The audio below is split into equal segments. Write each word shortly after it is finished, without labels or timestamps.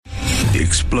The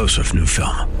explosive new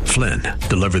film, Flynn,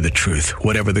 deliver the truth,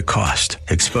 whatever the cost.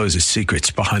 Exposes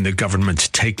secrets behind the government's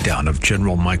takedown of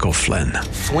General Michael Flynn.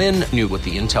 Flynn knew what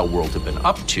the intel world had been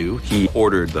up to. He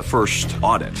ordered the first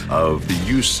audit of the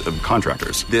use of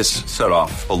contractors. This set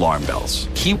off alarm bells.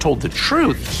 He told the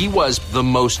truth. He was the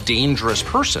most dangerous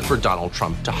person for Donald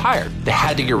Trump to hire. They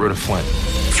had to get rid of Flynn.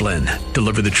 Flynn,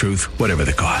 deliver the truth, whatever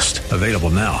the cost. Available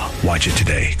now. Watch it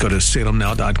today. Go to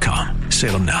salemnow.com.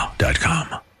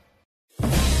 salemnow.com.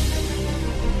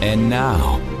 And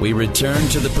now, we return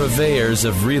to the purveyors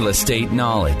of real estate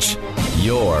knowledge.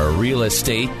 Your Real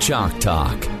Estate Chalk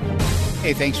Talk.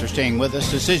 Hey, thanks for staying with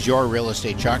us. This is your Real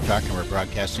Estate Chalk Talk, and we're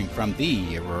broadcasting from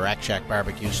the Rack Shack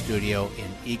Barbecue Studio in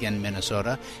Eagan,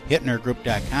 Minnesota.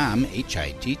 HittnerGroup.com,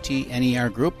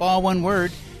 Hittner Group, all one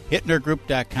word.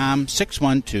 HittnerGroup.com,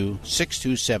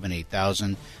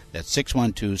 612-627-8000. That's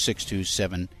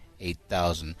 612-627-8000.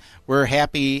 We're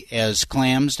happy as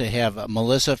clams to have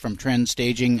Melissa from Trend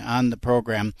Staging on the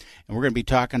program, and we're going to be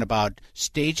talking about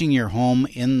staging your home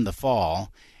in the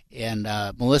fall. And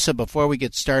Melissa, before we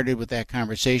get started with that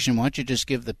conversation, why don't you just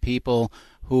give the people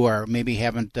who are maybe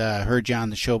haven't heard you on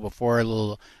the show before a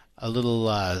little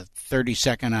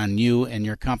 30-second on you and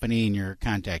your company and your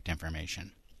contact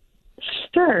information.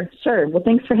 Sure. Well,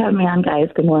 thanks for having me on,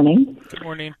 guys. Good morning. Good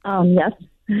morning. Yes.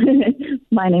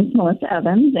 My name's Melissa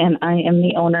Evans, and I am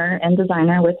the owner and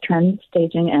designer with Trend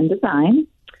Staging and Design.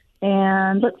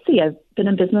 And let's see, I've been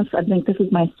in business, I think this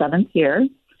is my 7th year.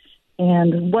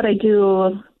 And what I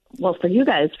do, well, for you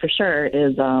guys for sure,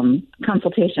 is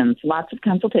consultations, lots of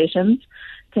consultations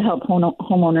to help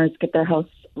homeowners get their house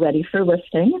ready for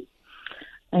listing.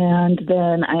 And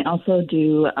then I also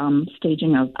do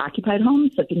staging of occupied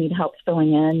homes, so if you need help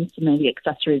filling in some maybe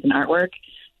accessories and artwork.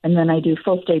 And then I do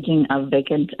full staging of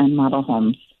vacant and model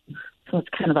homes. So it's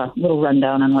kind of a little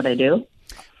rundown on what I do.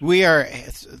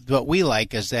 What we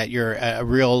like is that you're a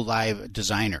real live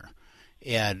designer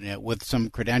and with some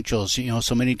credentials. You know,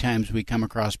 so many times we come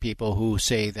across people who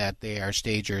say that they are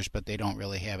stagers, but they don't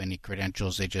really have any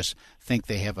credentials. They just think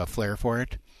they have a flair for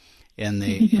it. And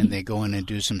they go in and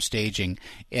do some staging.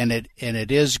 And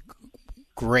it is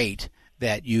great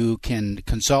that you can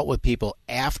consult with people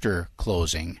after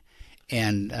closing.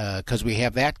 And because we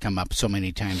have that come up so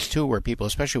many times, too, where people,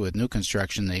 especially with new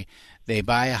construction, they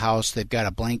buy a house, they've got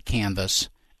a blank canvas,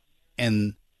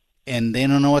 and they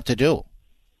don't know what to do.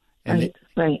 And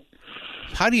right.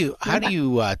 How do you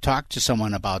talk to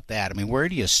someone about that? I mean, where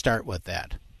do you start with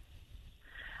that?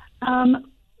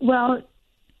 Well,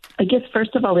 I guess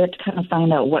first of all, we have to kind of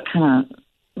find out what kind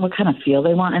of feel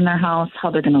they want in their house, how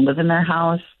they're going to live in their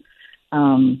house.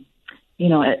 You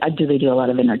know, do they do a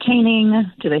lot of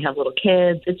entertaining? Do they have little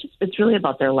kids? It's really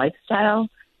about their lifestyle,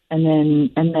 and then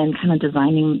kind of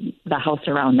designing the house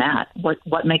around that.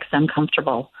 What makes them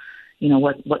comfortable? You know,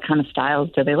 what kind of styles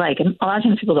do they like? And a lot of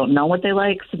times people don't know what they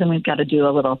like, so then we've got to do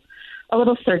a little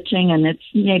searching, and it's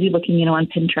maybe looking, you know, on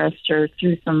Pinterest or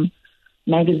through some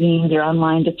magazines or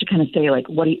online just to kind of say, like,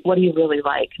 what do you really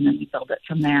like, and then we build it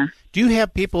from there. Do you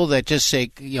have people that just say,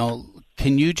 you know,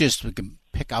 can you just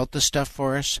pick out the stuff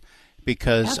for us?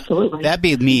 Because absolutely. That'd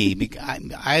be me.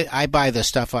 I buy the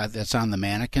stuff that's on the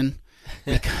mannequin.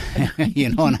 You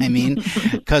know what I mean?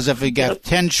 Because if we got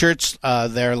 10 shirts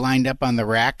they're lined up on the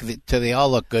rack, they all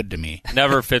look good to me.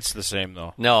 Never fits the same,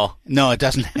 though. No, it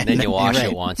doesn't. And then you wash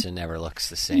it once, it never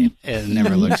looks the same. It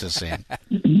never looks the same.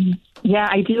 Yeah,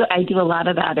 I do a lot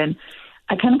of that, and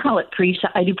I kind of call it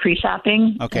I do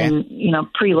pre-shopping, okay, and, you know,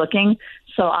 pre-looking.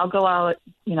 So I'll go out,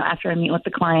 you know, after I meet with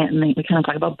the client, and we kind of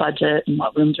talk about budget and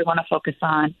what rooms we want to focus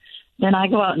on. Then I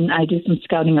go out and I do some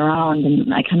scouting around,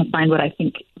 and I kind of find what I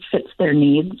think fits their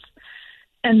needs.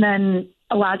 And then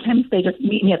a lot of times they just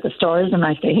meet me at the stores, and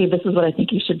I say, hey, this is what I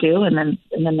think you should do, and then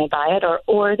they buy it,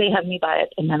 or they have me buy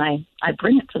it, and then I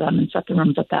bring it to them and set the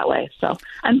rooms up that way. So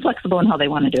I'm flexible in how they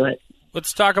want to do it.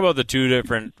 Let's talk about the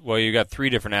you got 3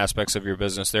 different aspects of your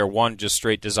business there. 1, just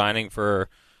straight designing for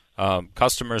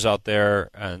customers out there,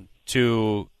 and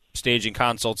 2, staging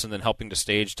consults and then helping to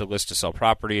stage to list to sell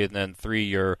property, and then 3,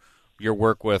 your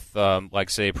work with like,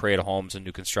 say, Parade Homes and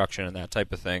new construction and that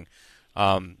type of thing.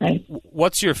 Right.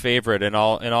 What's your favorite? And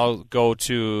I'll go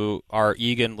to our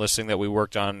Eagan listing that we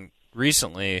worked on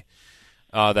recently.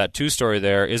 That 2-story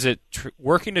there, is it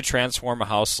working to transform a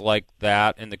house like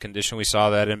that in the condition we saw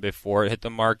that in before it hit the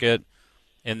market,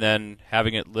 and then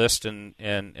having it list and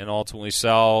ultimately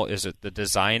sell? Is it the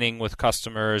designing with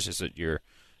customers? Is it your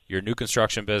new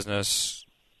construction business?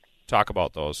 Talk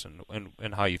about those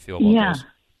and how you feel about those.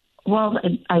 Well,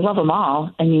 I love them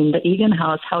all. I mean, the Eagan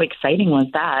house, how exciting was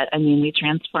that? I mean, we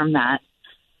transformed that.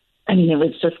 I mean, it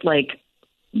was just like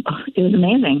it was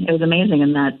amazing. It was amazing,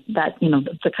 and that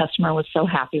the customer was so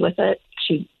happy with it.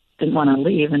 She didn't want to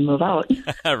leave and move out.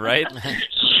 Right?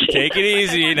 Take it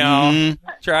easy,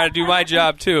 Try to do my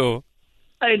job too.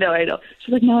 I know.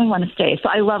 She's like, no, I want to stay. So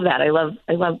I love that. I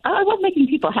love making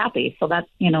people happy. So that's,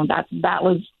 that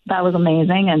was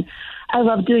amazing. And I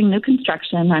love doing new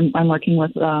construction. I'm working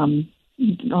with a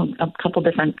couple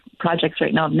different projects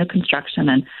right now of new construction,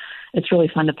 and it's really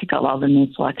fun to pick up all the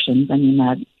new selections.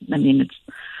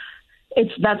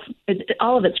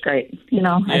 All of it's great.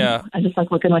 Yeah. I just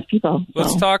like working with people.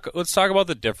 Let's talk about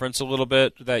the difference a little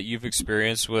bit that you've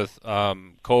experienced with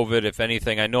COVID, if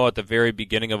anything. I know at the very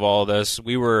beginning of all of this,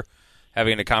 we were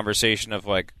having a conversation of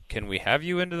like, can we have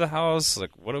you into the house?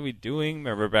 Like, what are we doing?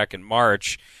 Remember back in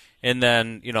March, and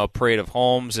then Parade of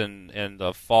Homes and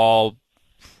the fall,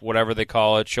 whatever they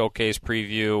call it, showcase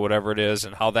preview, whatever it is,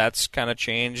 and how that's kind of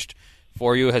changed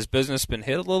for you. Has business been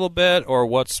hit a little bit, or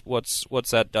what's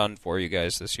that done for you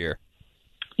guys this year?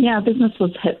 Yeah, business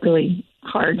was hit really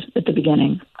hard at the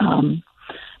beginning,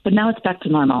 but now it's back to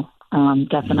normal.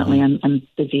 Definitely, I'm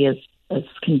busy as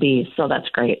can be, so that's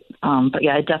great. But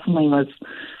yeah, it definitely was.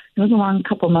 It was a long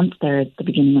couple months there at the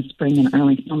beginning of spring and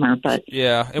early summer. But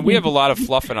yeah, and we have a lot of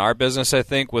fluff in our business, I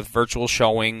think, with virtual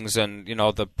showings and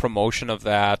the promotion of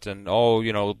that, and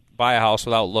buy a house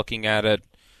without looking at it.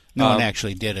 No one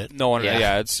actually did it. No one.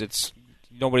 Yeah, it's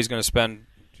nobody's going to spend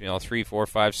 $300,000, $400,000,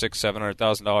 $500,000,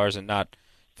 $700 and not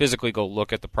physically go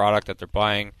look at the product that they're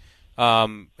buying.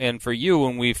 And for you,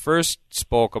 when we first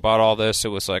spoke about all this, it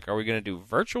was like, are we going to do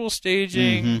virtual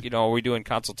staging? Mm-hmm. Are we doing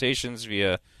consultations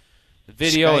via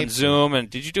video Skype. and Zoom? And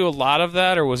did you do a lot of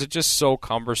that, or was it just so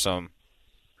cumbersome?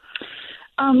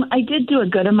 I did do a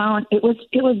good amount. It was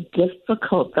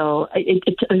difficult though. It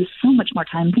was so much more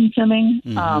time consuming.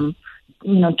 Mm-hmm.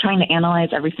 Trying to analyze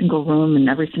every single room and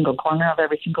every single corner of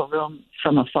every single room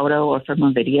from a photo or from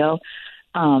a video.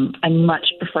 I much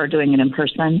prefer doing it in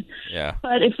person. Yeah.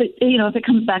 But if it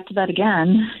comes back to that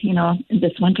again,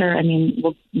 this winter,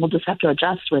 we'll just have to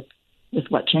adjust with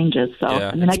what changes. So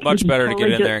yeah, it's much better to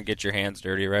get in there and get your hands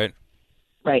dirty, right?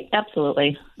 Right.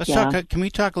 Absolutely. Let's talk. Can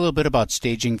we talk a little bit about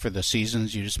staging for the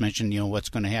seasons? You just mentioned, what's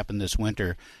going to happen this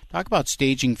winter. Talk about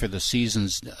staging for the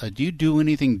seasons. Do you do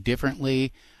anything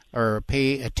differently, or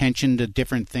pay attention to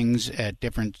different things at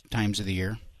different times of the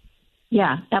year?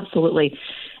 Yeah, absolutely.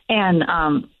 And,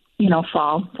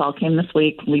 fall came this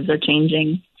week. Leaves are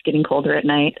changing. It's getting colder at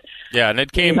night. Yeah, and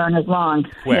it came. Leaves aren't as long.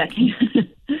 Quick. Yeah,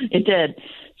 it did.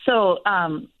 So,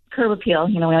 curb appeal,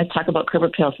 we always talk about curb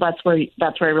appeal. So that's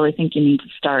where I really think you need to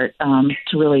start, to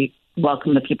really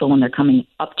welcome the people when they're coming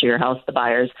up to your house, the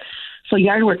buyers. So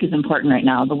yard work is important right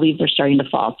now. The leaves are starting to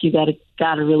fall. So you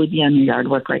gotta really be on your yard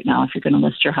work right now if you're going to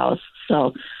list your house.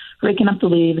 So raking up the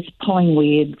leaves, pulling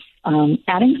weeds,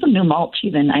 adding some new mulch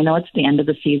even. I know it's the end of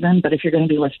the season, but if you're going to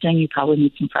be listing, you probably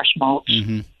need some fresh mulch.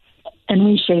 Mm-hmm. And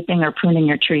reshaping or pruning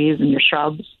your trees and your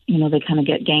shrubs. They kind of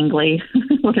get gangly,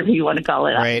 whatever you want to call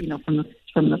it, right.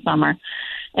 From the summer.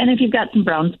 And if you've got some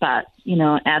brown spots,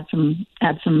 add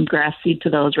some grass seed to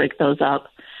those, rake those up.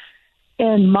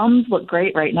 And mums look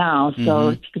great right now, so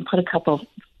if you can put a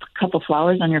couple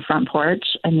flowers on your front porch,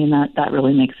 that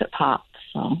really makes it pop.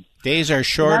 So days are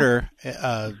shorter.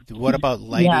 What about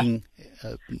lighting?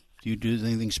 Yeah. Do you do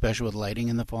anything special with lighting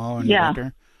in the fall or in the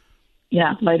winter?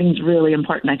 Yeah, lighting's really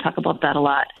important. I talk about that a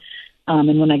lot.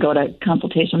 And when I go to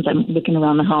consultations, I'm looking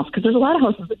around the house because there's a lot of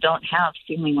houses that don't have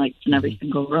ceiling lights in every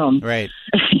single room. Right.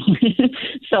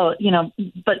 So,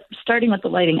 but starting with the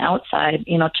lighting outside,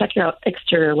 check your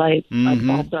exterior lights. Are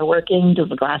bulbs are working? Does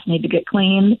the glass need to get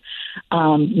cleaned?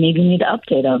 Maybe you need to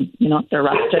update them. If they're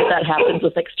rusted, that happens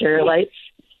with exterior lights.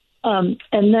 And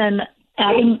then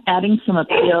adding some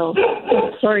appeal.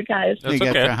 Sorry, guys. You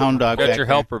got your hound dog got back your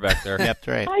there. helper back there. Yep, that's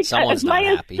right. Someone's not my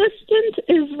happy. assistant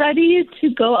is ready to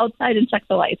go outside and check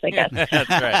the lights, I guess. That's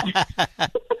right.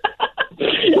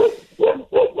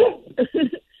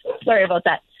 Sorry about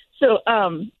that. So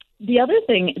the other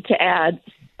thing to add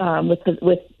with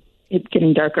it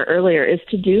getting darker earlier is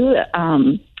to do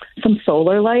some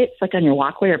solar lights, like on your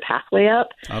walkway or pathway up.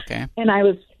 Okay. And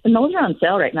those are on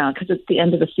sale right now because it's the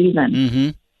end of the season. Mm-hmm.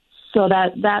 So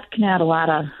that can add a lot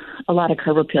of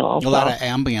curb appeal. Also. A lot of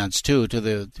ambience too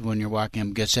to when you're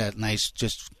walking. Gets that nice,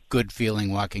 just good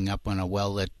feeling walking up on a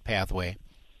well lit pathway.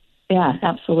 Yeah,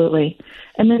 absolutely.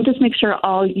 And then just make sure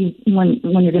when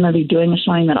you're going to be doing a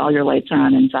showing that all your lights are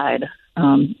on inside.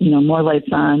 More lights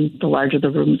on, the larger the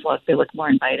rooms look. They look more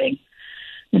inviting.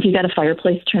 If you got a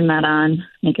fireplace, turn that on.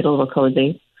 Make it a little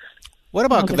cozy. What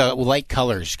about the light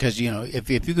colors? Because if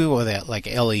you go with that like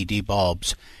LED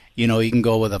bulbs, You know, you can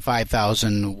go with a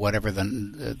 5,000, whatever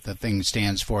the thing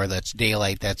stands for. That's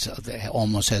daylight. That's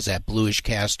almost has that bluish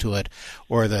cast to it,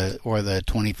 or the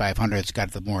 2,500. It's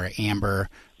got the more amber,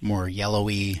 more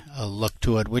yellowy look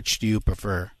to it. Which do you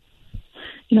prefer?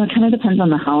 You know, it kind of depends on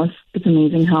the house. It's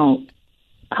amazing how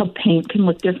paint can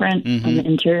look different on the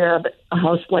interior of a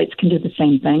house. Lights can do the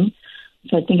same thing.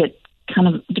 So I think it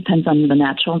kind of depends on the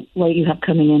natural light you have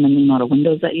coming in and the amount of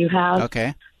windows that you have.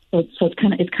 Okay. So it's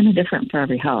kind of different for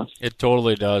every house. It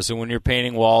totally does. And when you're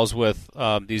painting walls with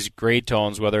these gray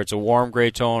tones, whether it's a warm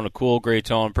gray tone, a cool gray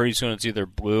tone, pretty soon it's either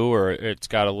blue or it's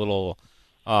got a little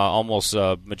almost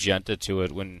magenta to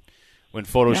it. When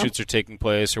photo shoots are taking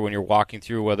place, or when you're walking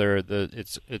through, whether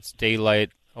it's daylight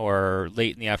or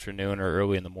late in the afternoon or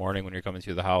early in the morning when you're coming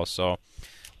through the house. So,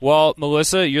 well,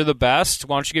 Melissa, you're the best.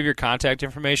 Why don't you give your contact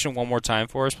information one more time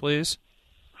for us, please?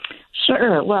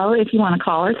 Sure. Well, if you want to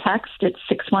call or text, it's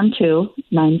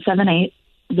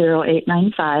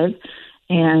 612-978-0895.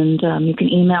 And you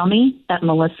can email me at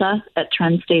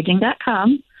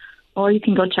melissa@trendstaging.com, or you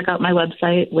can go check out my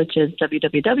website, which is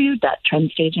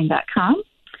www.trendstaging.com.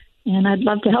 And I'd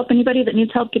love to help anybody that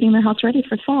needs help getting their house ready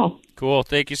for fall. Cool.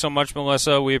 Thank you so much,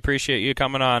 Melissa. We appreciate you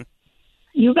coming on.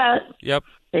 You bet. Yep.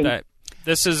 Thanks.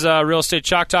 This is Real Estate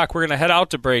Chalk Talk. We're going to head out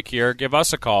to break here. Give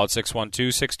us a call at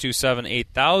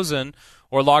 612-627-8000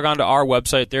 or log on to our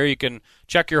website. There you can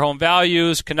check your home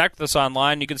values, connect with us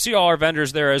online. You can see all our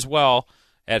vendors there as well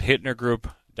at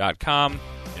hittnergroup.com,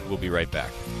 and we'll be right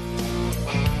back.